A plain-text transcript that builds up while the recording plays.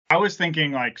I was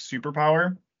thinking like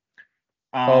superpower.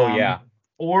 Oh, yeah.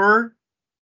 Or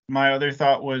my other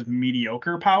thought was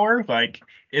mediocre power. Like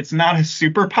it's not a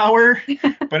superpower,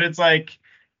 but it's like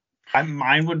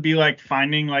mine would be like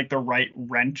finding like the right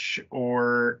wrench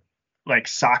or like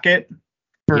socket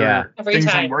Yeah. for Every things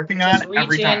I'm time. working Just on reach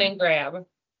every in time. and grab.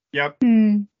 Yep.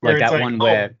 Mm. Where Like it's that like, one oh,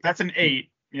 where that's an 8.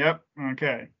 Yep.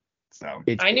 Okay. So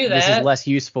I knew this is that. less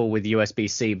useful with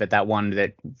USB-C, but that one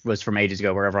that was from ages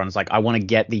ago where everyone's like, I want to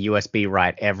get the USB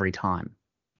right every time.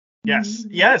 yes,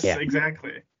 Yeah.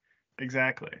 exactly.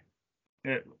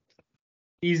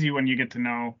 Easy when you get to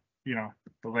know,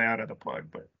 the layout of the plug,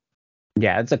 but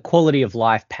Yeah, it's a quality of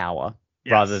life power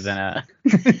rather yes. than a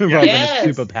Yes.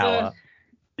 superpower.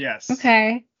 Yes.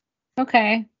 Okay.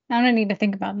 I'm gonna need to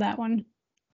think about that one.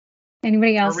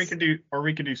 Anybody else? Or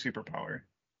we could do superpower.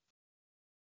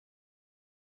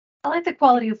 I like the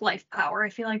quality of life power.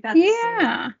 I feel like that's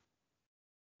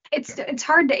It's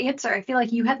hard to answer. I feel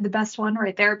like you had the best one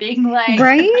right there, being like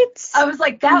right. I was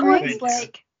like, that Right. one's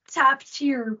like top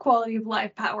tier quality of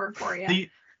life power for you.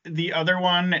 The other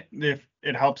one, if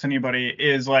it helps anybody,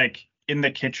 is like in the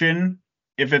kitchen.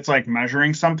 If it's like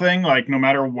measuring something, like no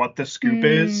matter what the scoop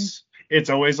is,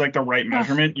 it's always like the right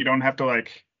measurement. You don't have to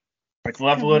like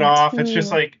level it off. It's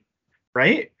just like,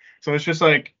 right? So it's just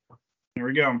like, here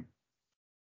we go.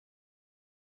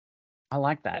 I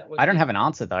like that. I don't have an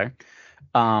answer though.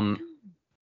 I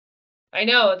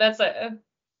know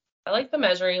I like the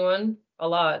measuring one a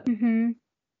lot. Mm-hmm.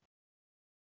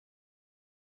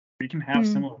 We can have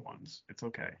similar ones. It's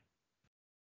okay.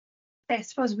 I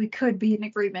suppose we could be in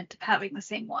agreement of having the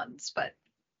same ones, but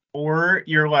or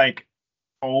you're like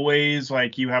always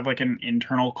like you have like an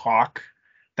internal clock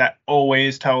that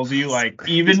always tells you like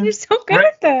even You're so good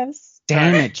at this.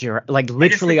 Damn it, you're like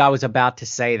literally I was about to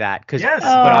say that because Yes, but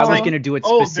I was like, going to do it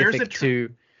specific there's to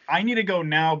I need to go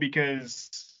now because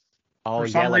oh for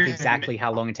yeah, some like reason, exactly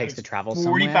how long it takes to travel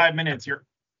 45 somewhere. minutes.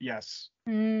 Yes.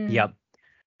 Yep.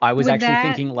 I was Would actually that-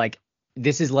 thinking like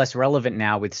this is less relevant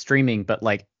now with streaming, but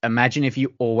like imagine if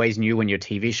you always knew when your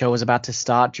TV show was about to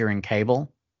start during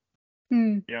cable.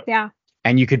 Yep. Yeah.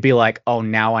 And you could be like, oh,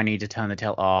 now I need to turn the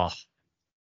tel. Oh.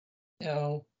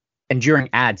 No. And during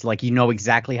ads, like you know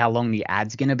exactly how long the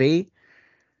ad's gonna be.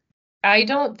 I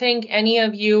don't think any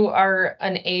of you are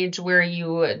an age where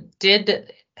you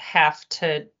did have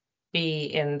to be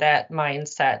in that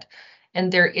mindset. And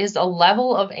there is a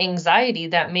level of anxiety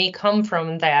that may come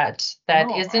from that isn't And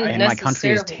necessarily. my country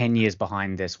is 10 years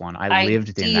behind this one. I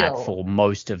lived in that for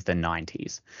most of the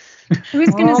 90s. I was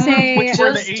gonna say which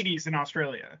were the 80s in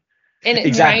Australia. And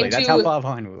exactly. That's how far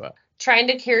behind we were. Trying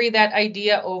to carry that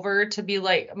idea over to be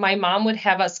like, my mom would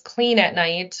have us clean at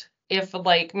night if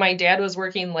like my dad was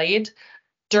working late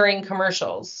during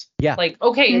commercials. Yeah. Like,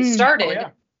 okay, it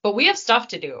started, but we have stuff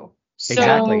to do. So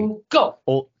exactly.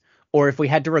 Go. Or if we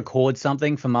had to record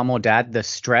something for mom or dad, the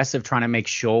stress of trying to make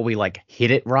sure we like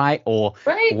hit it right, or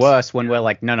worse, when we're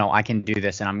like, no, I can do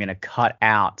this and I'm going to cut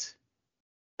out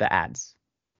the ads.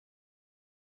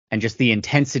 And just the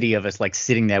intensity of us like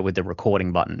sitting there with the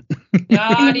recording button.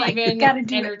 Not like, even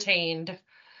entertained.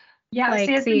 Yeah, like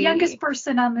as the youngest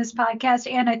person on this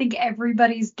podcast, and I think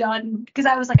everybody's done, because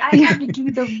I was like, I had to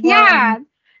do the run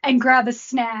and grab a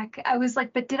snack. I was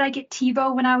like, but did I get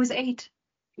TiVo when I was 8?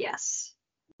 Yes.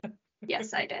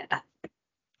 Yes, I did. Damn.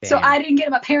 So I didn't get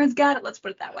it. My parents got it. Let's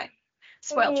put it that way.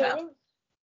 Spoiled child.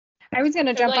 I was going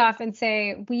to jump off and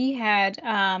say we had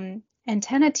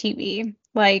antenna TV.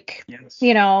 Like,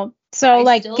 so I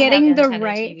like still getting have the antenna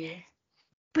right. TV.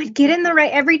 But getting the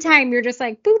right every time you're just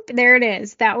like, boop, there it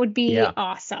is. That would be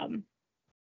awesome.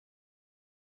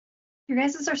 You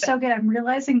guys are so good. I'm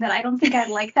realizing that I don't think I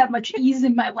like that much ease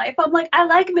in my life. I'm like, I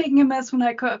like making a mess when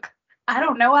I cook. I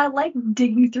don't know. I like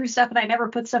digging through stuff and I never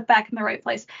put stuff back in the right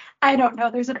place. I don't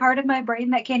know. There's a part of my brain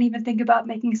that can't even think about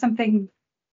making something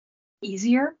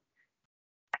easier.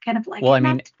 I kind of like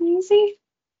not to be easy.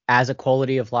 As a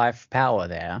quality of life power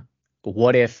there,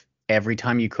 what if every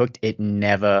time you cooked, it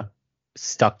never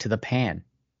stuck to the pan?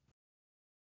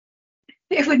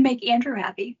 It would make Andrew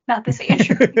happy. Not this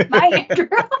Andrew. My Andrew.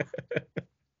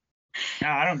 No,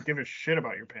 I don't give a shit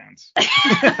about your pants.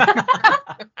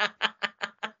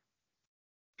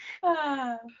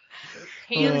 But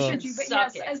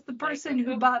yes, as the person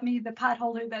who bought me the pot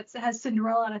holder that has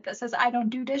Cinderella on it that says I don't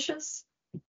do dishes,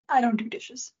 I don't do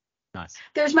dishes. Nice.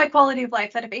 There's my quality of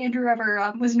life that if Andrew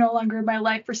ever was no longer in my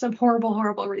life for some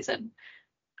horrible reason,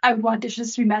 I would want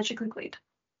dishes to be magically cleaned.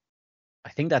 I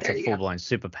think that's a full-blown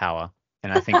superpower,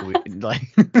 and I think we like.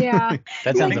 Yeah,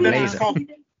 that sounds amazing.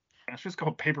 That's just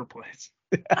called paper plates.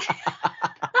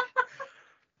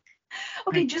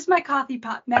 Okay, just my coffee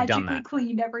pot, magically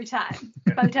cleaned every time.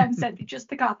 By the time said just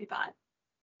the coffee pot.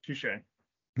 Touche.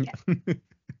 Yeah.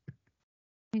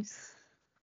 Nice.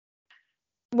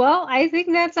 Well, I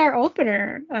think that's our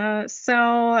opener.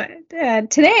 So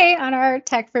today on our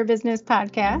Tech for Business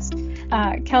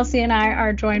podcast, Kelsey and I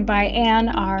are joined by Anne,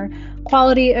 our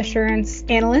quality assurance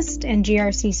analyst and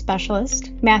GRC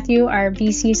specialist, Matthew, our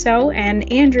VCSO, and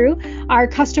Andrew, our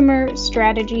customer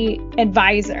strategy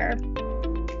advisor.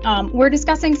 We're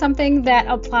discussing something that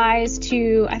applies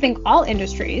to, I think, all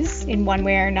industries in one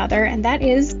way or another, and that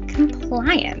is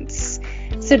compliance.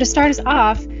 So to start us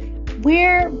off,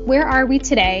 where are we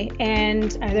today,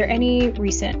 and are there any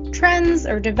recent trends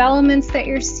or developments that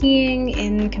you're seeing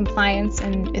in compliance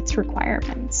and its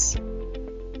requirements?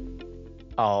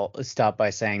 I'll start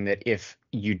by saying that if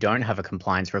you don't have a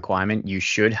compliance requirement, you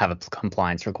should have a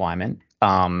compliance requirement.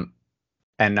 And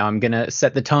I'm going to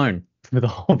set the tone for the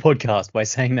whole podcast by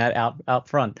saying that out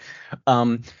front.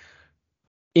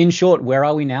 In short, where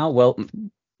are we now? Well,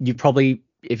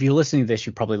 if you're listening to this,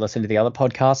 you've probably listened to the other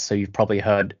podcasts, so you've probably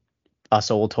heard us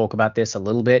all talk about this a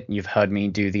little bit. You've heard me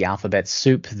do the alphabet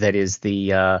soup that is the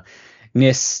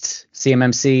NIST,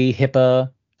 CMMC,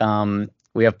 HIPAA.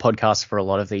 We have podcasts for a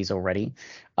lot of these already.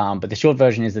 But the short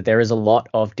version is that there is a lot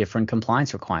of different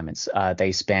compliance requirements.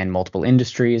 They span multiple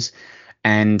industries.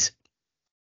 And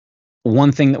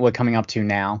one thing that we're coming up to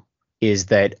now is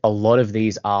that a lot of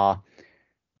these are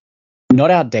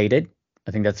not outdated.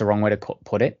 I think that's the wrong way to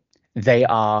put it. They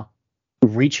are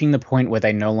reaching the point where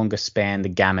they no longer span the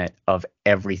gamut of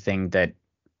everything that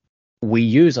we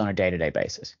use on a day-to-day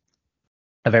basis,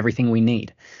 of everything we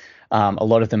need. A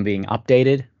lot of them being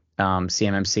updated.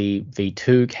 CMMC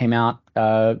V2 came out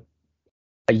a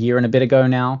year and a bit ago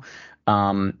now.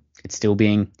 It's still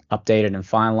being updated and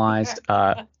finalized,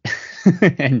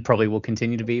 and probably will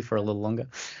continue to be for a little longer.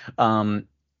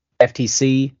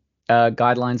 FTC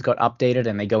guidelines got updated,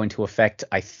 and they go into effect,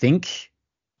 I think,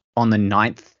 on the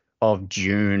 9th of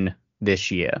June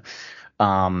this year.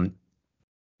 I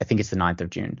think it's the 9th of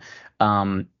June.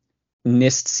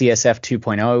 NIST CSF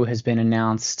 2.0 has been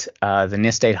announced. The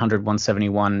NIST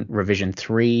 800-171 revision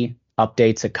 3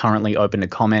 updates are currently open to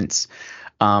comments.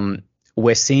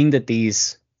 We're seeing that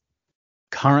these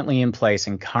currently in place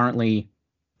and currently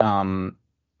I've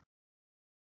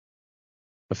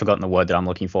forgotten the word that I'm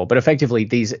looking for, but effectively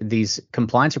these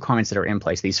compliance requirements that are in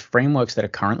place, these frameworks that are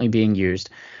currently being used,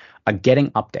 are getting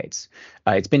updates.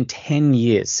 It's been 10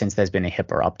 years since there's been a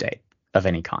HIPAA update of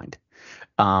any kind.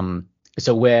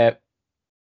 So we're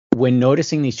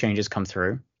noticing these changes come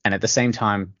through, and at the same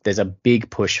time, there's a big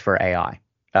push for AI.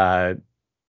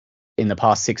 In the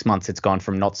past 6 months, it's gone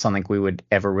from not something we would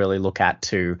ever really look at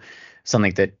to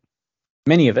something that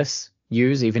many of us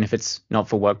use, even if it's not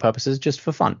for work purposes, just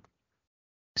for fun.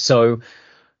 So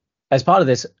as part of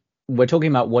this, we're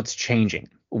talking about what's changing,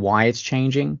 why it's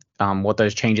changing, what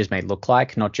those changes may look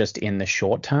like, not just in the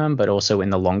short term, but also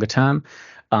in the longer term,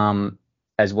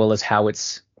 as well as how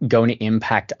it's going to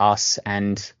impact us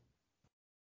and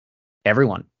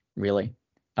everyone, really.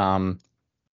 Yeah.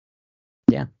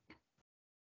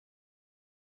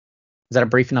 Is that a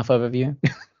brief enough overview?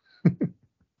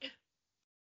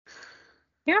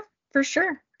 Yeah, for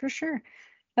sure.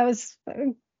 That was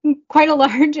quite a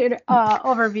large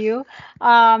overview.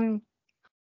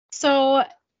 So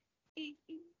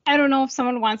I don't know if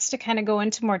someone wants to kind of go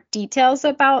into more details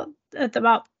about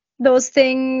those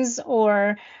things,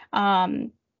 or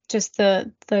just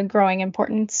the growing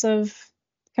importance of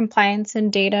compliance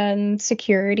and data and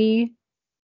security.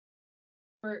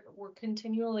 We're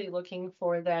continually looking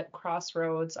for that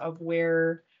crossroads of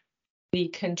where the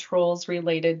controls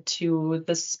related to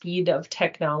the speed of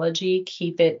technology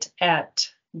keep it at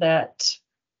that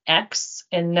X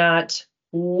and not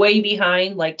way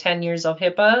behind, like 10 years of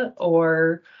HIPAA,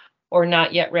 or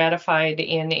not yet ratified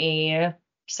in a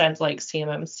sense like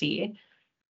CMMC.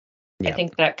 Yeah. I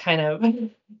think that kind of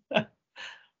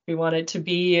we want it to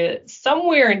be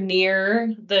somewhere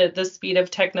near the speed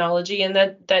of technology, and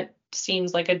that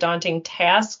seems like a daunting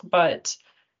task, but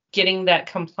getting that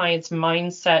compliance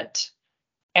mindset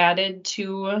added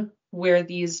to where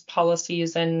these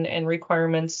policies and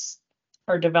requirements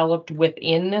are developed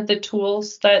within the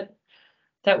tools that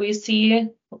we see.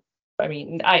 I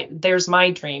mean, there's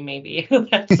my dream, maybe.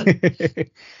 Wait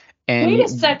a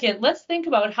second. Let's think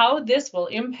about how this will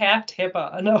impact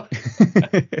HIPAA. No.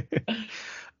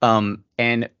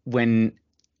 And when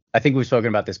I think we've spoken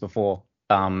about this before,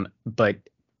 but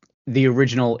the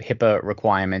original HIPAA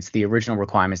requirements,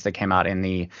 that came out in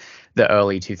the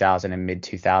early 2000s and mid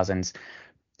 2000s,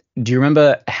 do you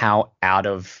remember how out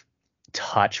of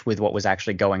touch with what was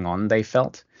actually going on they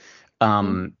felt?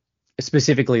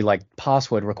 specifically like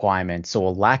password requirements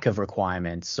or lack of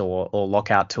requirements or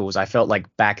lockout tools, I felt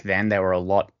like back then they were a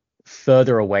lot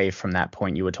further away from that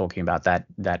point you were talking about, that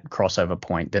crossover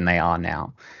point, than they are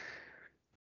now.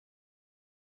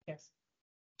 Yes.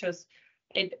 Just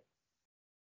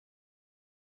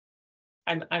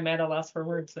I'm at a loss for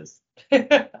words.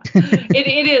 It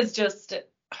is just,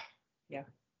 yeah.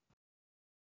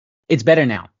 It's better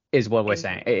now, is what we're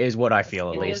saying. It is what I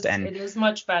feel, at least. And it is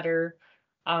much better.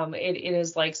 It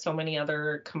is like so many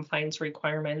other compliance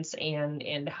requirements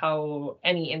and how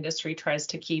any industry tries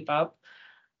to keep up.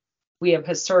 We have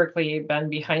historically been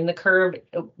behind the curve.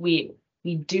 We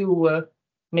do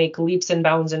make leaps and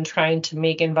bounds in trying to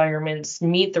make environments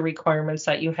meet the requirements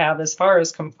that you have as far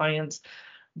as compliance.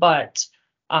 But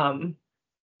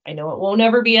I know it won't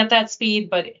ever be at that speed,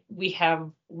 but we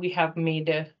have made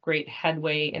a great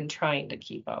headway in trying to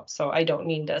keep up. So I don't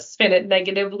mean to spin it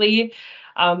negatively.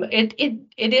 It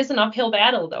is an uphill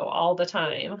battle though, all the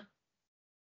time.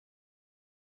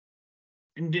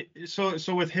 And so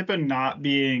with HIPAA not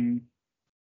being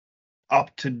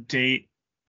up to date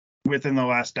within the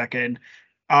last decade,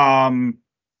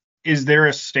 is there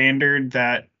a standard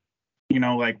that, you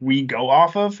know, like we go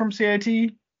off of from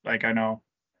CIT? Like, I know,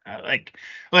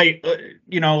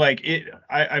 you know, like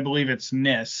I believe it's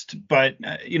NIST, but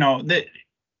you know, that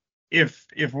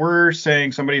if we're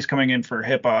saying somebody's coming in for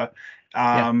HIPAA,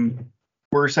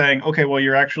 we're saying, okay, well,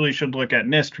 you actually should look at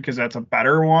NIST because that's a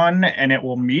better one and it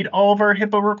will meet all of our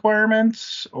HIPAA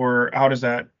requirements, or how does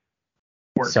that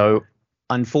work? So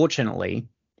unfortunately,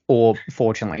 or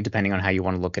fortunately, depending on how you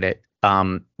want to look at it,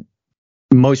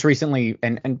 most recently,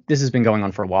 and this has been going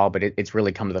on for a while, but it's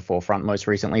really come to the forefront most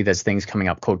recently, there's things coming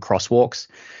up called crosswalks.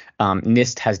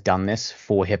 NIST has done this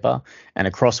for HIPAA, and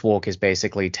a crosswalk is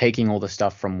basically taking all the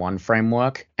stuff from one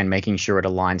framework and making sure it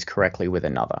aligns correctly with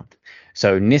another.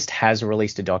 So NIST has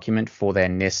released a document for their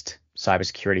NIST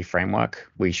cybersecurity framework.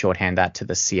 We shorthand that to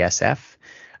the CSF,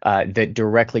 that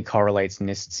directly correlates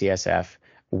NIST CSF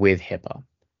with HIPAA.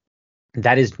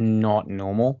 That is not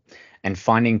normal. And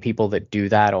finding people that do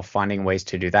that or finding ways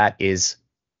to do that is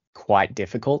quite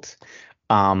difficult.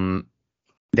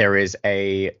 There is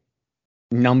a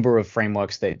number of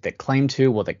frameworks that claim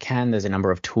to, or that can. There's a number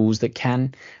of tools that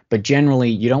can, but generally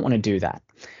you don't want to do that.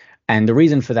 And the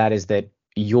reason for that is that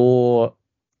if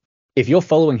you're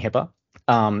following HIPAA,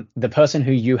 the person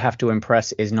who you have to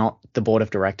impress is not the board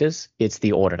of directors, it's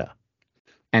the auditor.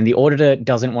 And the auditor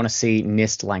doesn't want to see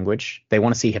NIST language. They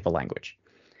want to see HIPAA language.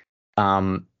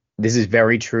 This is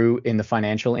very true in the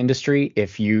financial industry.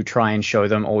 If you try and show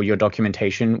them all your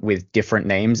documentation with different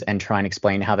names and try and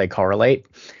explain how they correlate,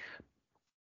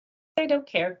 they don't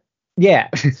care. Yeah.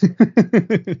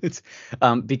 It's,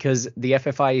 because the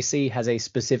FFIEC has a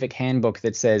specific handbook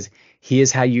that says,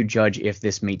 here's how you judge if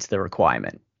this meets the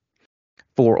requirement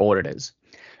for auditors.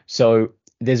 So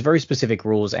there's very specific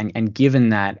rules, and given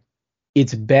that,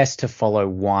 it's best to follow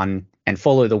one and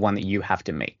follow the one that you have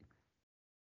to meet.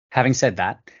 Having said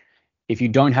that, if you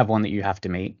don't have one that you have to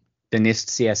meet, the NIST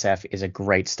CSF is a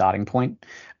great starting point.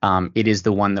 It is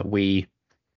the one that we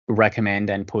recommend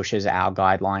and push as our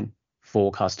guideline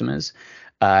for customers.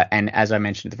 And as I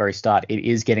mentioned at the very start, it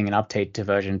is getting an update to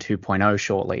version 2.0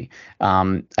 shortly.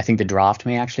 I think the draft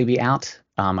may actually be out.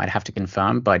 I'd have to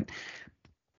confirm, but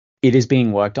it is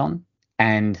being worked on.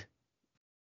 And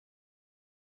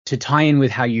to tie in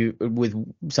with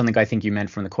with something I think you meant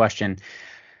from the question,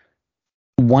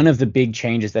 one of the big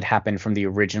changes that happened from the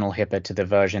original HIPAA to the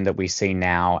version that we see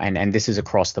now, and this is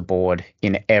across the board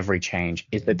in every change,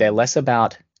 is that they're less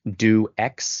about do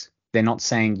X. They're not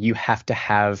saying you have to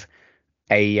have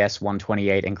AES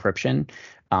 128 encryption,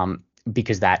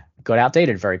 because that got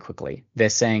outdated very quickly. They're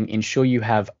saying ensure you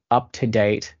have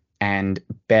up-to-date and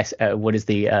best, what's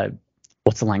the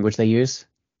language they use?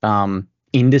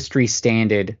 Industry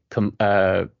standard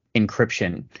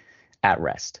encryption at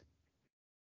rest.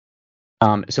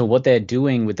 So what they're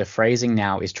doing with the phrasing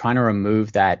now is trying to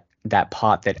remove that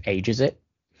part that ages it.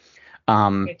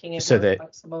 Making it so more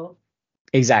flexible.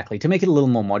 Exactly, to make it a little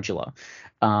more modular.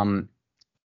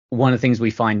 One of the things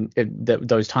we find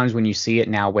those times when you see it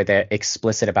now where they're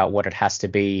explicit about what it has to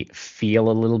be feel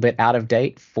a little bit out of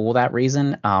date for that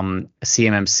reason.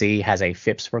 CMMC has a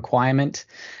FIPS requirement,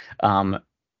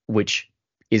 which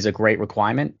is a great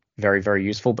requirement, very, very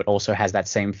useful, but also has that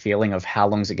same feeling of how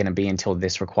long is it going to be until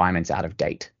this requirement's out of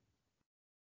date.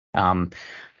 So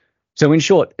in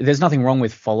short, there's nothing wrong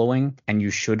with following, and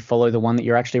you should follow the one that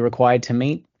you're actually required to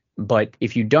meet. But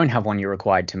if you don't have one you're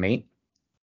required to meet,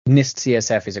 NIST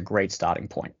CSF is a great starting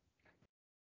point.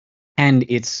 And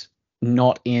it's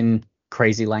not in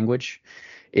crazy language.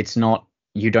 It's not,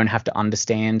 you don't have to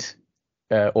understand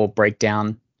or break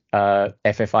down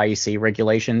FFIEC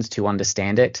regulations to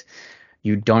understand it.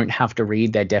 You don't have to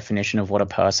read their definition of what a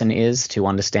person is to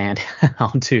understand how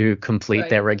to complete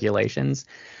their regulations.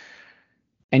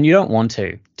 And you don't want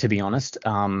to be honest.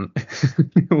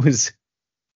 It was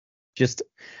just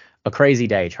a crazy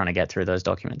day trying to get through those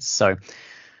documents. So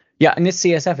yeah, and this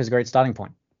CSF is a great starting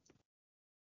point.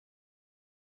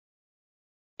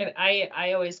 And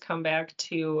I always come back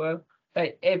to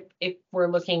if we're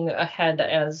looking ahead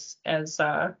as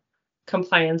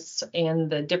compliance and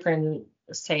the different,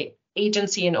 say,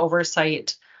 agency and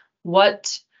oversight,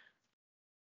 what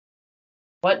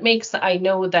makes, I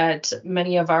know that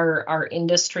many of our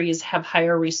industries have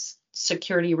higher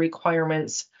security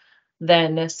requirements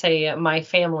than, say, my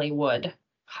family would.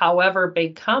 However,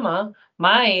 big comma,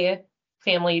 my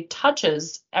family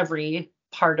touches every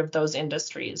part of those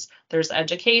industries. There's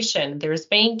education, there's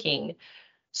banking.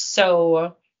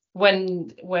 So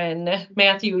when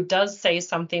Matthew does say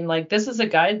something like, this is a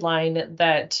guideline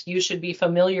that you should be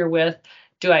familiar with,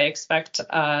 do I expect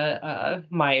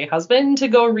my husband to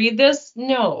go read this?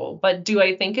 No. But do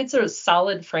I think it's a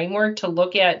solid framework to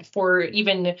look at for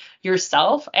even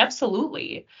yourself?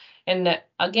 Absolutely. And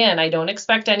again, I don't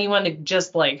expect anyone to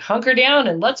just like hunker down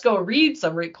and let's go read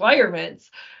some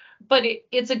requirements. But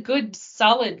it's a good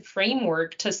solid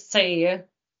framework to say,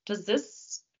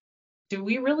 do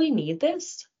we really need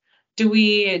this? Do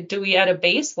we at a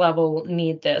base level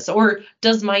need this? Or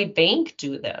does my bank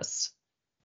do this?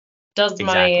 Does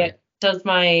my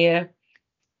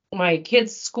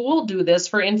kids' school do this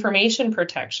for information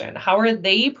protection? How are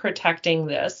they protecting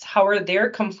this? How are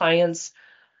their compliance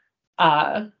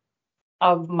of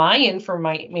my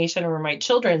information or my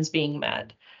children's being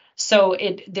met? So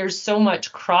there's so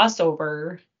much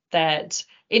crossover that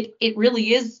it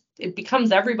really is, it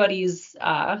becomes everybody's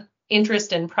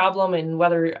interest and problem, and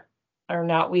whether or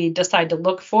not we decide to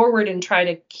look forward and try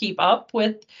to keep up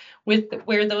with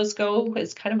where those go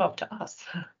is kind of up to us.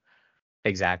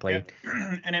 Exactly.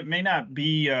 Yeah. And it may not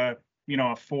be a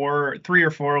 3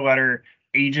 or 4 letter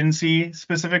agency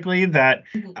specifically that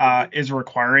is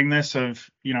requiring this of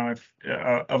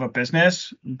a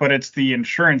business, but it's the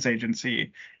insurance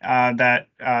agency that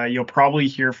you'll probably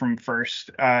hear from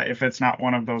first if it's not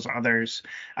one of those others,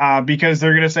 because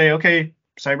they're going to say, okay,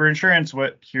 cyber insurance,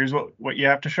 here's what you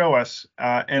have to show us,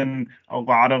 and a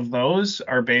lot of those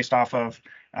are based off of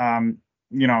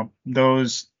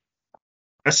those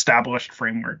established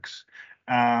frameworks.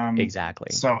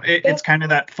 Exactly. So it's kind of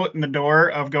that foot in the door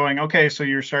of going, okay, so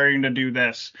you're starting to do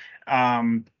this,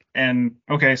 and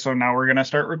okay, so now we're going to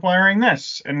start requiring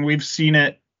this, and we've seen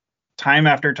it time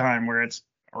after time where it's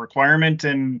a requirement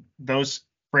in those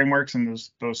frameworks and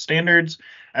those standards,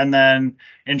 and then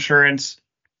insurance,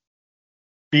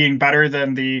 being better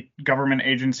than the government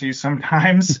agencies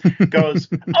sometimes, goes,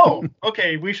 oh,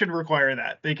 okay, we should require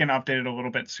that. They can update it a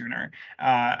little bit sooner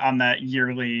on that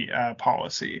yearly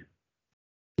policy.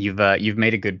 You've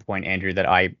made a good point, Andrew, that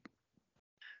I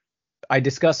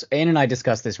discuss. Anne and I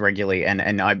discuss this regularly,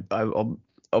 and I'll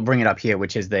bring it up here,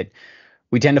 which is that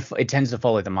it tends to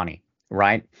follow the money,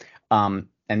 right? And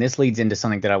this leads into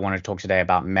something that I want to talk today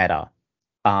about Meta.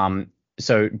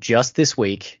 So just this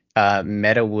week,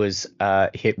 Meta was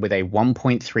hit with a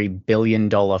 $1.3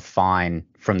 billion fine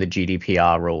from the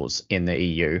GDPR rules in the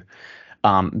EU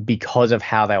because of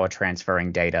how they were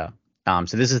transferring data.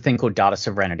 So this is a thing called data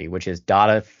sovereignty, which is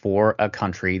data for a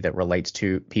country that relates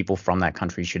to people from that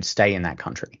country should stay in that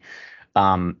country.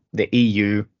 The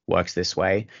EU works this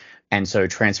way. And so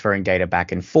transferring data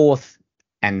back and forth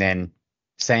and then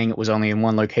saying it was only in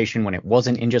one location when it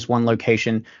wasn't in just one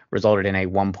location resulted in a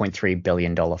 $1.3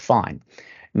 billion fine.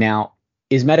 Now,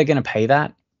 is Meta going to pay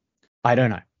that? I don't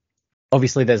know.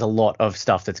 Obviously, there's a lot of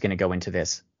stuff that's going to go into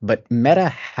this, but Meta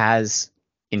has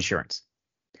insurance.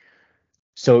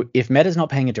 So if Meta's not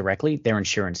paying it directly, their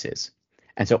insurance is.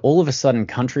 And so all of a sudden,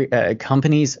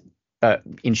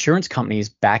 insurance companies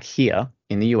back here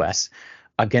in the US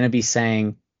are going to be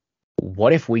saying,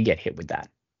 what if we get hit with that?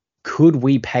 Could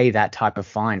we pay that type of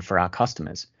fine for our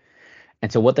customers?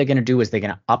 And so what they're going to do is they're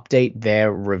going to update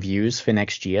their reviews for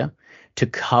next year to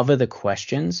cover the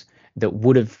questions that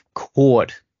would have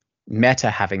caught Meta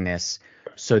having this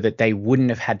so that they wouldn't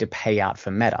have had to pay out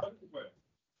for Meta.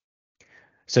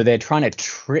 So they're trying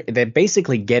to they're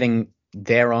basically getting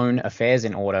their own affairs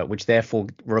in order, which therefore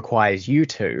requires you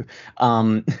to.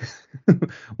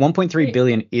 1.3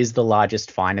 billion is the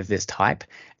largest fine of this type,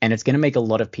 and it's going to make a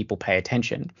lot of people pay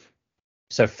attention.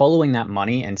 So following that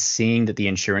money and seeing that the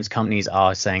insurance companies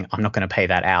are saying, I'm not going to pay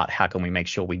that out, how can we make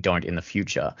sure we don't in the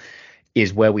future,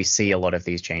 is where we see a lot of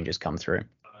these changes come through,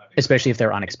 especially if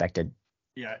they're unexpected.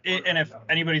 Yeah, and if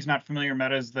anybody's not familiar,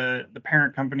 Meta is the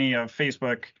parent company of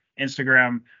Facebook,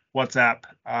 Instagram, WhatsApp,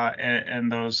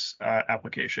 and those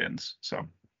applications. So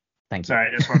Thank you. sorry,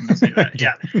 I just wanted to say that.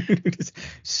 Yeah.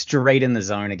 Straight in the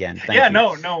zone again. Thank you.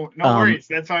 No worries.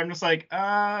 That's why I'm just like,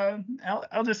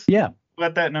 I'll just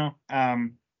let that know.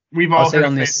 We've all heard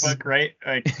of Facebook, right?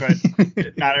 Like,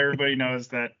 but not everybody knows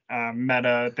that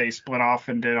Meta, they split off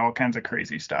and did all kinds of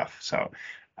crazy stuff. So,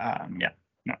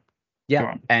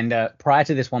 Yeah, and prior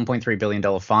to this $1.3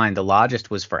 billion fine, the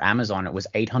largest was for Amazon. It was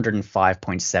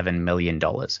 $805.7 million.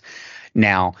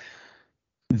 Now,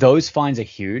 those fines are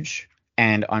huge,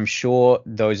 and I'm sure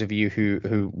those of you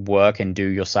who work and do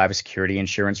your cybersecurity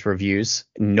insurance reviews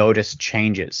noticed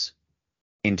changes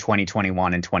in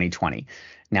 2021 and 2020.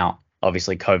 Now,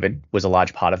 obviously, COVID was a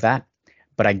large part of that,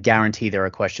 but I guarantee there are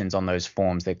questions on those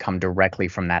forms that come directly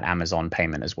from that Amazon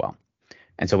payment as well.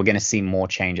 And so we're going to see more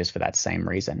changes for that same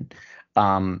reason.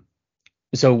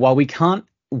 So while we can't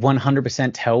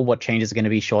 100% tell what changes are going to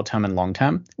be short term and long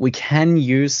term, we can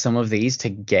use some of these to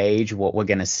gauge what we're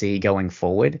going to see going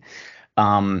forward. We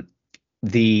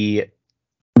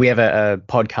have a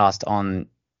podcast on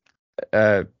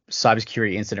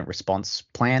cybersecurity incident response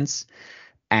plans,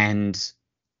 and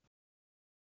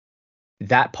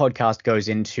that podcast goes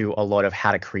into a lot of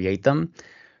how to create them,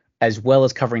 as well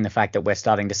as covering the fact that we're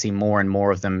starting to see more and more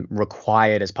of them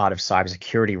required as part of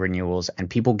cybersecurity renewals, and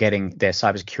people getting their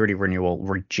cybersecurity renewal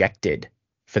rejected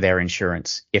for their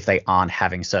insurance if they aren't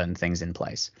having certain things in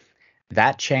place.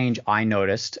 That change I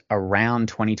noticed around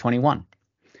 2021.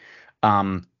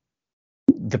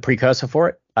 The precursor for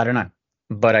it, I don't know.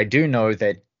 But I do know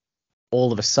that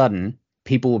all of a sudden,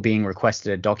 people were being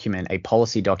requested a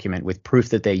policy document with proof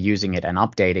that they're using it and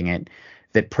updating it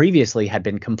that previously had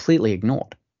been completely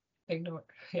ignored.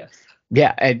 Yes.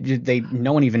 Yeah,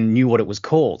 no one even knew what it was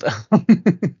called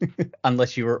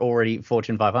unless you were already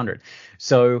Fortune 500.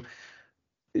 So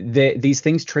these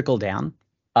things trickle down.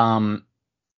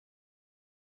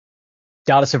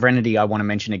 Data sovereignty, I want to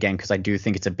mention again because I do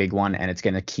think it's a big one, and it's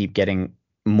going to keep getting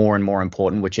more and more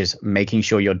important, which is making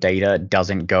sure your data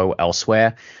doesn't go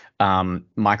elsewhere.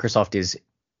 Microsoft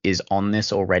is on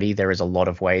this already. There is a lot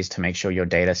of ways to make sure your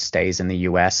data stays in the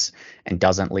US and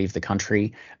doesn't leave the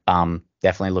country.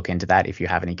 Definitely look into that if you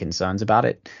have any concerns about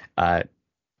it.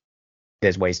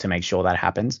 There's ways to make sure that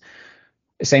happens.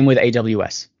 Same with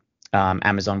AWS.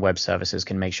 Amazon Web Services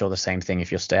can make sure the same thing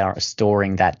if you're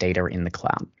storing that data in the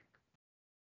cloud.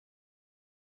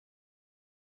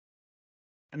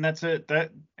 And that's it.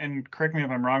 And correct me if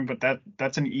I'm wrong, but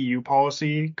that's an EU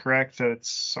policy, correct?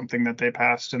 That's something that they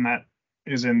passed and that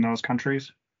is in those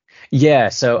countries. Yeah,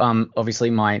 so obviously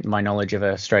my knowledge of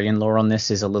Australian law on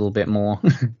this is a little bit more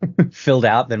filled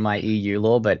out than my EU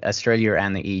law, but Australia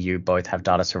and the EU both have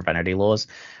data sovereignty laws,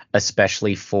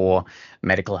 especially for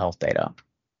medical health data.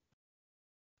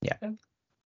 Yeah. Okay.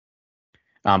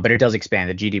 But it does expand.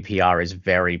 The GDPR is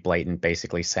very blatant,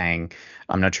 basically saying,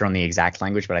 I'm not sure on the exact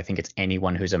language, but I think it's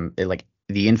anyone who's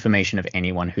the information of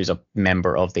anyone who's a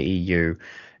member of the EU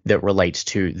that relates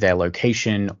to their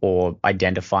location or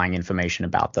identifying information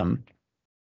about them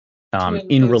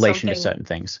in relation to certain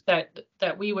things.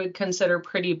 That we would consider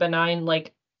pretty benign,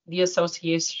 like the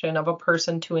association of a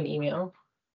person to an email.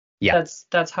 Yeah.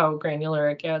 That's how granular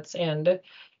it gets. And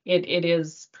it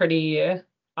is pretty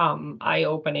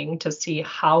eye-opening to see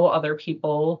how other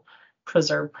people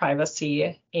preserve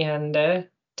privacy. And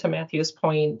to Matthew's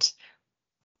point,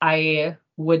 I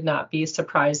would not be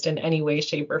surprised in any way,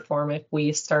 shape, or form if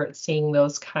we start seeing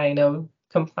those kind of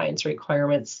compliance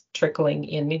requirements trickling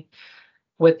in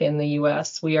within the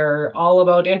US. We are all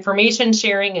about information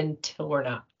sharing until we're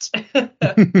not.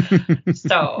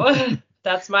 So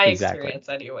that's my experience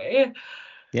anyway.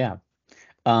 Yeah.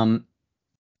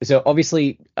 So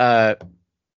obviously, Anne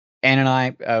and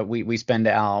I, we spend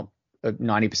our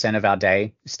 90% of our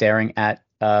day staring at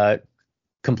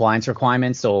compliance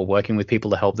requirements or working with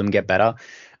people to help them get better.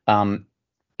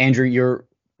 Andrew,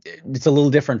 it's a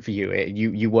little different for you.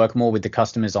 You work more with the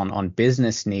customers on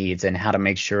business needs and how to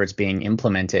make sure it's being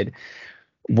implemented.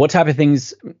 What type of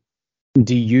things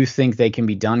do you think they can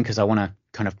be done? Because I want to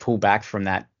kind of pull back from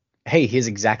that. Hey, here's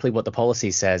exactly what the policy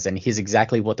says and here's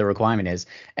exactly what the requirement is,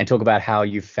 and talk about how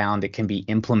you found it can be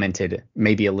implemented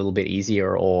maybe a little bit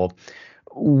easier or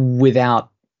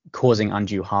without causing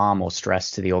undue harm or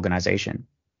stress to the organization.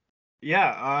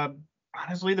 Yeah,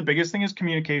 honestly, the biggest thing is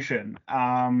communication.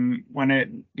 When it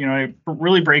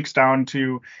really breaks down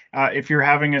to if you're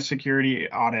having a security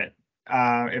audit,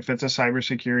 if it's a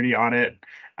cybersecurity audit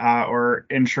or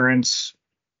insurance,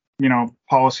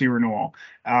 policy renewal,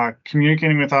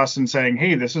 communicating with us and saying,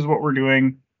 hey, this is what we're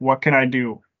doing. What can I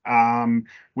do?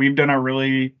 We've done a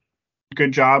really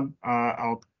good job.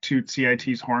 I'll toot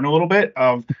CIT's horn a little bit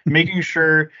of making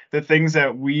sure the things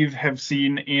that have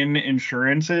seen in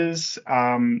insurances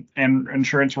and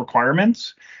insurance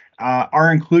requirements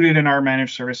are included in our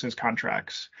managed services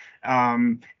contracts.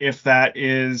 If that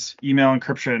is email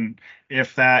encryption,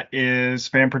 if that is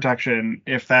spam protection,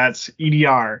 if that's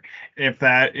EDR, if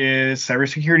that is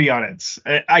cybersecurity audits,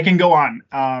 I can go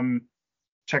on.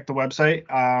 Check the website,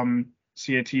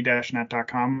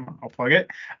 cit-net.com. I'll plug it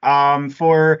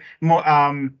for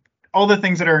all the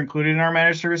things that are included in our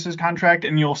managed services contract,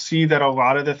 and you'll see that a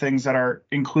lot of the things that are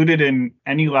included in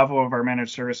any level of our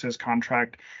managed services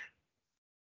contract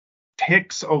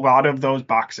ticks a lot of those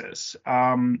boxes.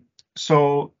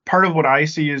 So part of what I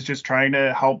see is just trying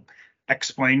to help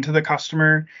explain to the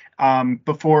customer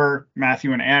before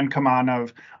Matthew and Ann come on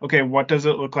of, okay, what does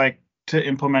it look like to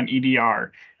implement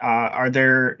EDR? Are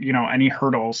there, any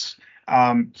hurdles?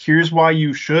 Here's why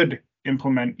you should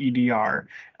implement EDR.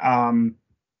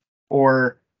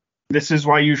 Or this is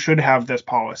why you should have this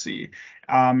policy.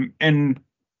 And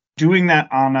doing that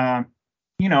on a,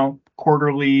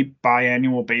 quarterly,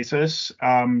 biannual basis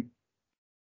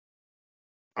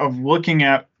of looking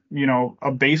at,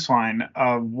 a baseline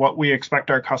of what we expect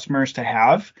our customers to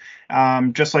have.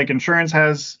 Just like insurance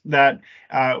has that,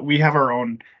 we have our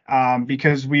own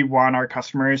because we want our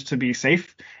customers to be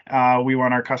safe. We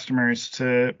want our customers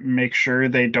to make sure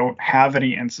they don't have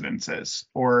any incidences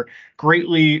or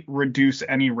greatly reduce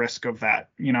any risk of that.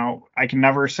 I can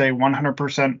never say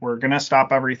 100% we're going to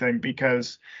stop everything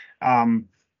because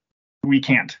we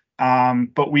can't.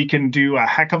 But we can do a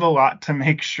heck of a lot to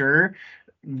make sure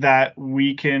that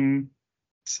we can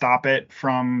stop it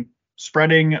from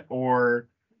spreading or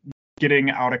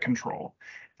getting out of control.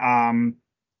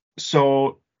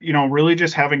 So, really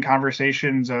just having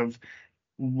conversations of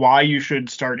why you should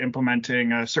start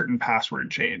implementing a certain password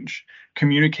change,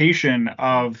 communication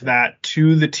of that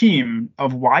to the team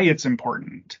of why it's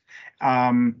important.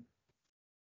 One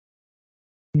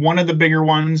of the bigger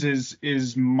ones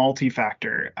is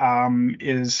multi-factor,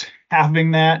 is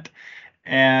having that.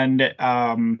 And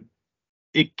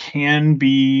it can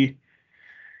be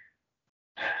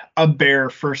a bear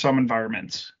for some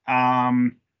environments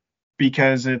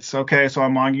because it's okay. So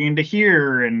I'm logging into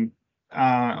here, and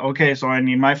okay, so I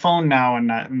need my phone now, and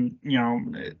that, and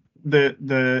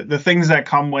the things that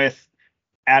come with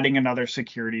adding another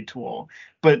security tool.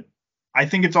 But I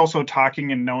think it's also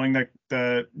talking and knowing that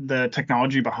the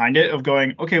technology behind it of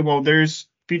going, okay, well, there's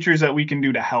features that we can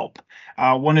do to help.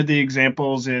 One of the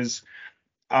examples is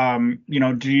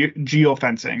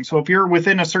geofencing. So if you're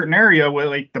within a certain area with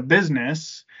like the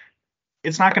business,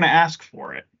 it's not going to ask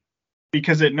for it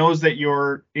because it knows that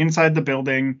you're inside the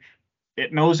building.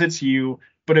 It knows it's you.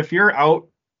 But if you're out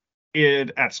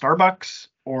at Starbucks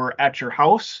or at your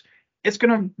house, it's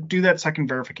going to do that second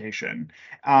verification.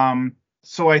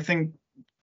 So I think,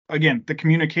 again, the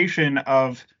communication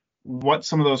of what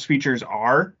some of those features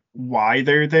are, why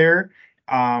they're there,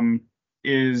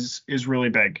 is really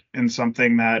big and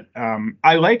something that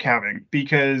I like having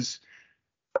because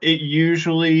it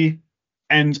usually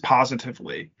ends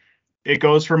positively. It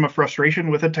goes from a frustration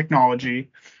with a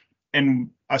technology and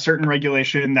a certain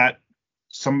regulation that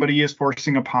somebody is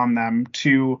forcing upon them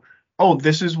to, oh,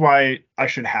 this is why I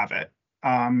should have it.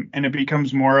 And it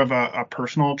becomes more of a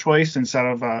personal choice instead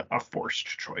of a forced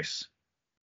choice.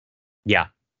 Yeah,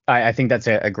 I think that's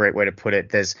a great way to put it.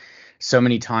 There's so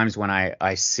many times when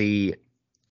I see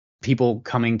people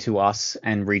coming to us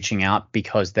and reaching out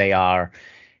because they are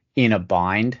in a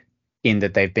bind in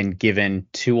that they've been given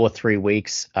 2 or 3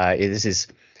 weeks. This is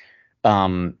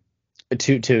when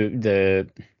the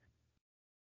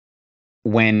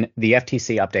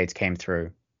FTC updates came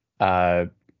through,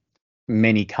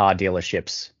 many car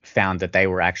dealerships found that they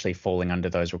were actually falling under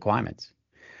those requirements.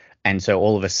 And so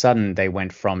all of a sudden they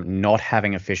went from not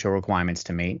having official requirements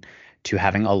to meet to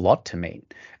having a lot to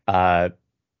meet.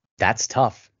 That's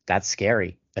tough. That's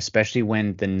scary, especially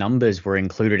when the numbers were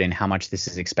included in how much this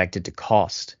is expected to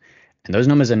cost. And those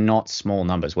numbers are not small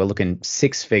numbers. We're looking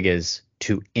 6 figures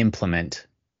to implement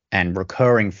and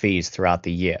recurring fees throughout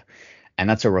the year. And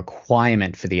that's a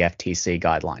requirement for the FTC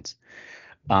guidelines.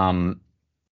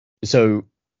 So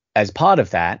as part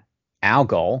of that, our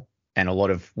goal, and a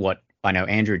lot of what I know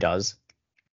Andrew does,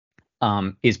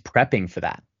 is prepping for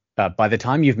that. By the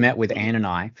time you've met with Ann and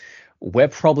I, we're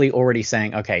probably already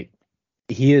saying, okay,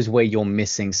 here's where you're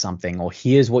missing something, or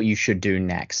here's what you should do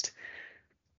next.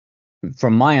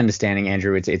 From my understanding,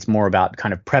 Andrew, it's more about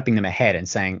kind of prepping them ahead and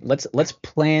saying, let's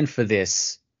plan for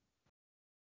this.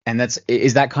 And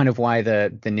is that kind of why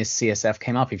the NIST CSF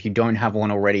came up? If you don't have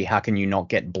one already, how can you not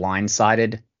get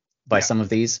blindsided by some of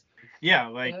these. Yeah,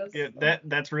 like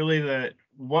that's really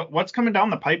what's coming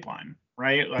down the pipeline,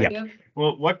 right? Like,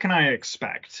 well, what can I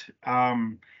expect?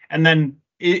 And then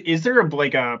is there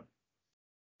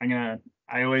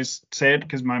I always say it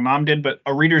because my mom did, but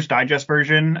a Reader's Digest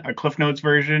version, a Cliff Notes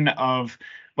version of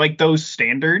like those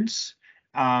standards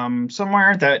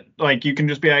somewhere that like you can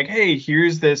just be like, hey,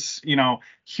 here's this,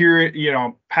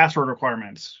 password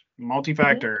requirements,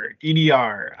 multi-factor,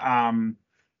 EDR.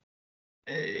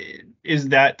 Is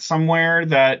that somewhere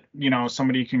that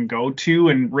somebody can go to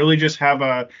and really just have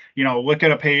a look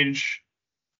at a page,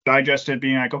 digest it,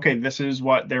 being like, okay, this is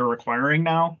what they're requiring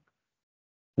now?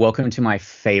 Welcome to my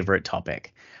favorite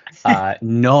topic.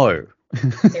 No.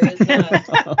 There is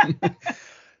not.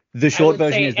 The short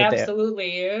version is that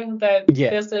absolutely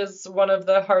this is one of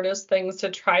the hardest things to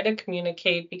try to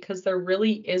communicate, because there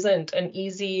really isn't an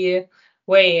easy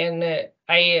way. And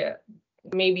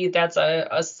maybe that's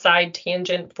a side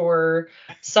tangent for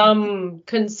some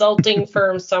consulting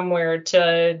firm somewhere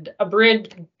to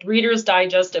Reader's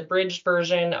Digest abridged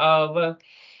version of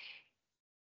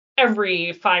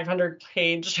every 500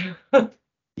 page.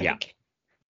 Yeah.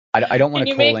 I don't want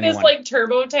to call anyone. Can you make this like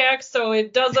TurboTax so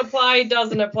it does apply,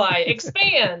 doesn't apply,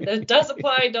 expand, it does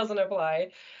apply, doesn't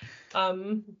apply.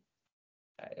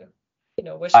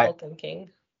 Wishful thinking.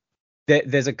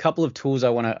 There's a couple of tools I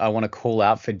want to call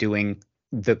out for doing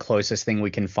the closest thing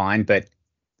we can find, but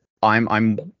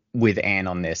I'm with Anne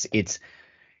on this. It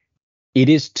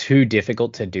is too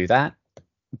difficult to do that,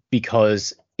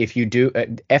 because if you do,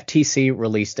 FTC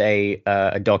released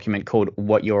a document called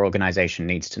What Your Organization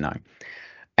Needs to Know.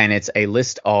 And it's a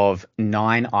list of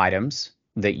 9 items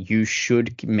that you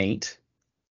should meet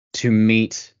to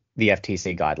meet the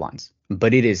FTC guidelines.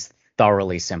 But it is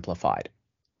thoroughly simplified.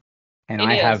 And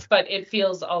but it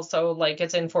feels also like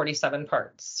it's in 47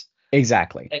 parts.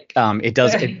 Exactly. It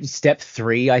does. Step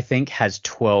 3, I think, has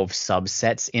 12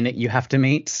 subsets in it you have to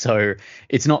meet. So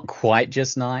it's not quite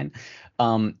just 9.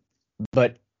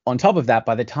 But on top of that,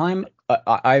 by the time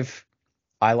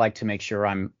I like to make sure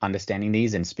I'm understanding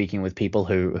these and speaking with people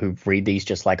who read these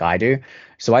just like I do.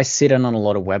 So I sit in on a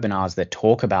lot of webinars that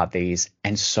talk about these.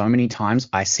 And so many times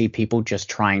I see people just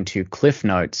trying to Cliff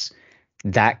Notes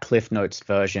that Cliff Notes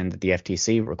version that the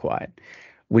FTC required,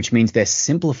 which means they're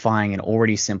simplifying an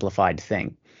already simplified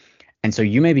thing. And so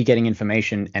you may be getting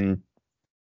information, and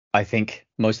I think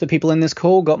most of the people in this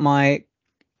call got my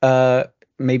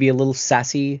maybe a little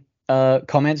sassy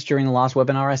comments during the last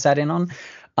webinar I sat in on.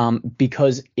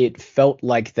 Because it felt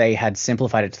like they had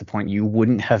simplified it to the point you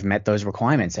wouldn't have met those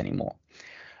requirements anymore.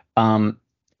 So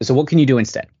what can you do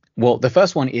instead? Well, the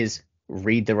first one is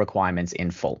read the requirements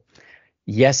in full.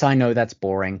 Yes, I know that's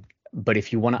boring, but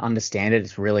if you want to understand it,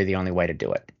 it's really the only way to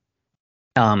do it.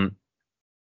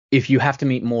 If you have to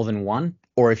meet more than one,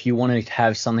 or if you want to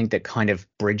have something that kind of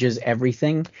bridges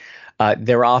everything,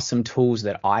 there are some tools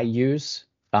that I use.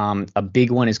 A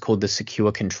big one is called the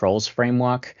Secure Controls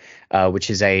Framework, which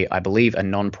is I believe, a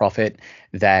nonprofit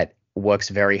that works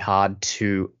very hard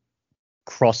to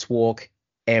crosswalk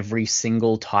every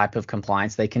single type of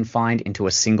compliance they can find into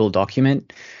a single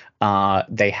document.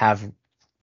 They have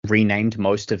renamed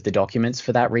most of the documents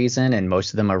for that reason, and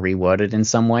most of them are reworded in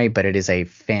some way, but it is a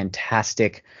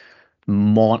fantastic,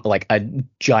 like a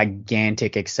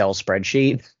gigantic Excel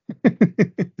spreadsheet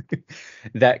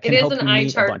that can help you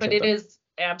meet a bunch of them. It is an iChart, but it is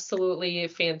absolutely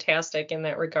fantastic in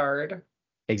that regard.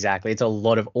 Exactly. It's a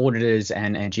lot of auditors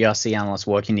and GRC analysts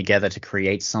working together to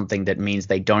create something that means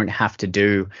they don't have to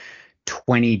do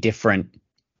 20 different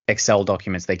Excel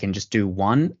documents. They can just do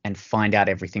one and find out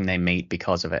everything they meet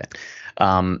because of it.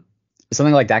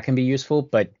 Something like that can be useful,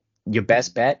 but your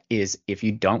best bet is, if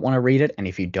you don't want to read it and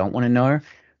if you don't want to know,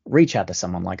 reach out to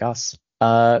someone like us.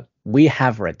 We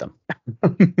have read them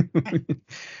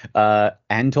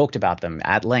and talked about them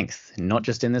at length, not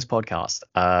just in this podcast.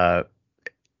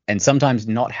 And sometimes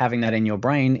not having that in your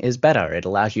brain is better. It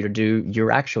allows you to do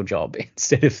your actual job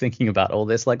instead of thinking about all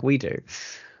this like we do.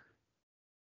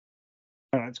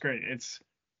 Oh, that's great. It's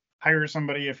hire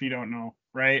somebody if you don't know,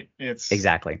 right? It's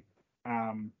exactly.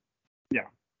 Thank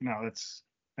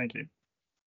you.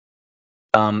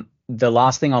 The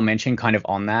last thing I'll mention kind of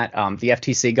on that, the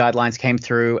FTC guidelines came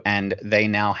through, and they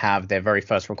now have their very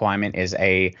first requirement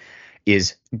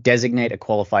is designate a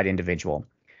qualified individual.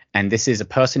 And this is a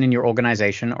person in your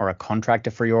organization or a contractor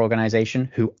for your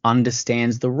organization who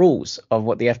understands the rules of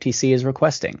what the FTC is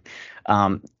requesting.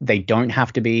 They don't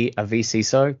have to be a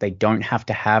vCISO. They don't have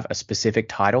to have a specific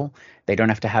title. They don't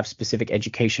have to have specific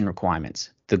education requirements.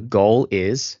 The goal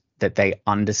is that they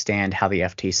understand how the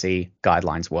FTC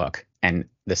guidelines work and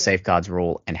the safeguards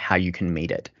rule and how you can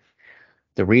meet it.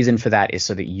 The reason for that is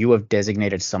so that you have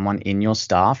designated someone in your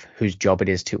staff whose job it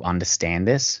is to understand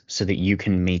this so that you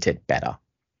can meet it better.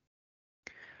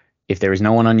 If there is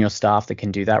no one on your staff that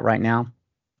can do that right now,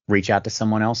 reach out to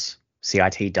someone else.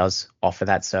 CIT does offer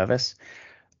that service,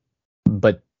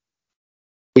 but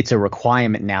it's a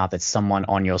requirement now that someone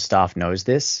on your staff knows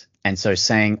this. And so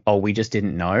saying, oh, we just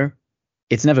didn't know,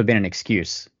 it's never been an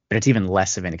excuse, but it's even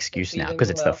less of an excuse now because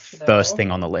it's the first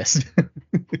thing on the list.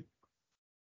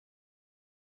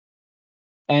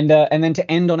 And then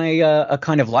to end on a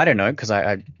kind of lighter note, because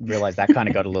I realized that kind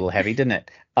of got a little heavy, didn't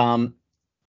it?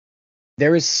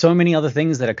 There is so many other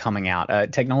things that are coming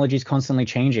out. Technology is constantly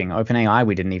changing. OpenAI,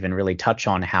 we didn't even really touch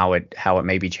on how it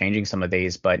may be changing some of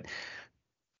these, but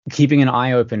keeping an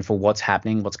eye open for what's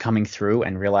happening, what's coming through,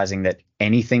 and realizing that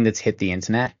anything that's hit the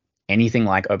internet, anything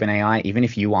like OpenAI, even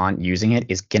if you aren't using it,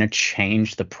 is going to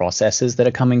change the processes that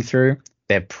are coming through.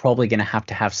 They're probably going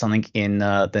to have something in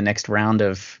the next round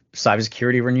of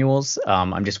cybersecurity renewals.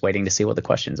 I'm just waiting to see what the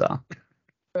questions are.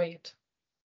 Right.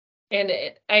 And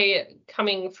I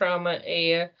coming from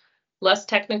a less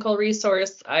technical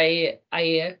resource, I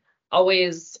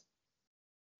always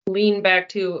lean back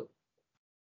to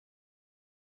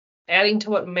adding to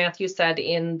what Matthew said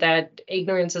in that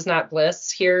ignorance is not bliss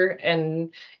here,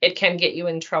 and it can get you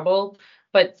in trouble.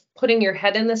 But putting your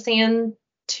head in the sand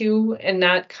too, and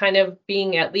not kind of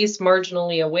being at least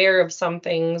marginally aware of some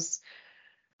things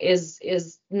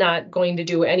is not going to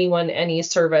do anyone any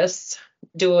service.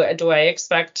 Do I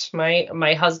expect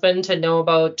my husband to know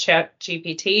about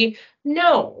ChatGPT?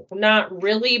 No, not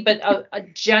really, but a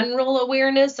general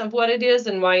awareness of what it is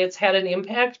and why it's had an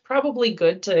impact, probably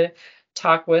good to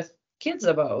talk with kids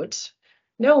about.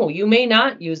 No, you may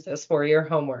not use this for your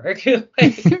homework.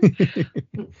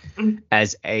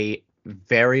 As a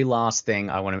very last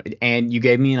thing I want to, and you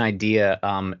gave me an idea,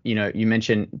 you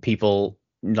mentioned people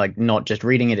like not just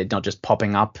reading it, not just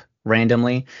popping up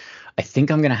randomly. I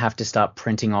think I'm going to have to start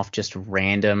printing off just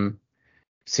random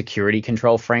security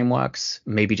control frameworks,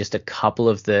 maybe just a couple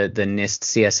of the NIST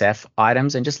CSF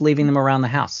items, and just leaving them around the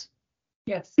house.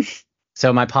 Yes.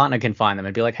 So my partner can find them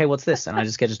and be like, hey, what's this? And I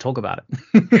just get to talk about it.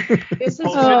 This is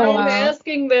why I'm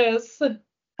asking this.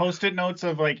 Post-it notes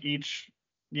of like each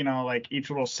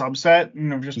little subset,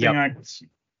 just being like.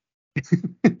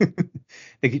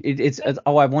 It's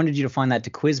I wanted you to find that to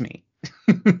quiz me.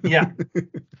 Yeah.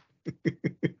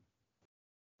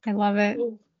 I love it.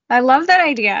 I love that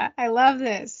idea. I love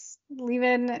this.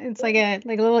 It's like a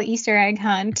little Easter egg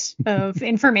hunt of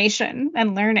information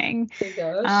and learning. Oh my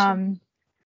gosh.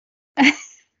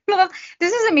 Well,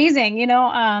 this is amazing.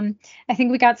 I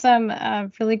think we got some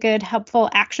really good, helpful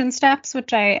action steps,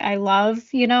 which I love,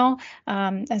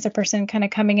 as a person kind of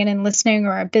coming in and listening,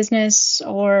 or a business,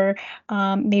 or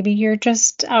maybe you're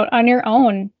just out on your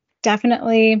own.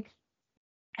 Definitely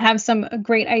have some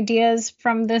great ideas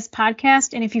from this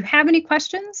podcast. And if you have any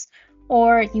questions,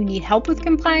 or you need help with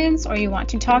compliance, or you want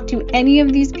to talk to any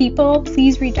of these people,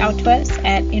 please reach out to us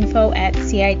at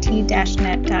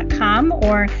info@cit-net.com,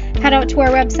 or head out to our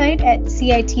website at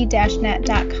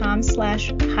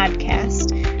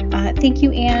cit-net.com/podcast. Thank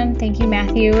you, Anne. Thank you,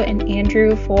 Matthew and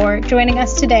Andrew, for joining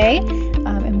us today.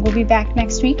 And we'll be back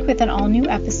next week with an all-new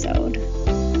episode.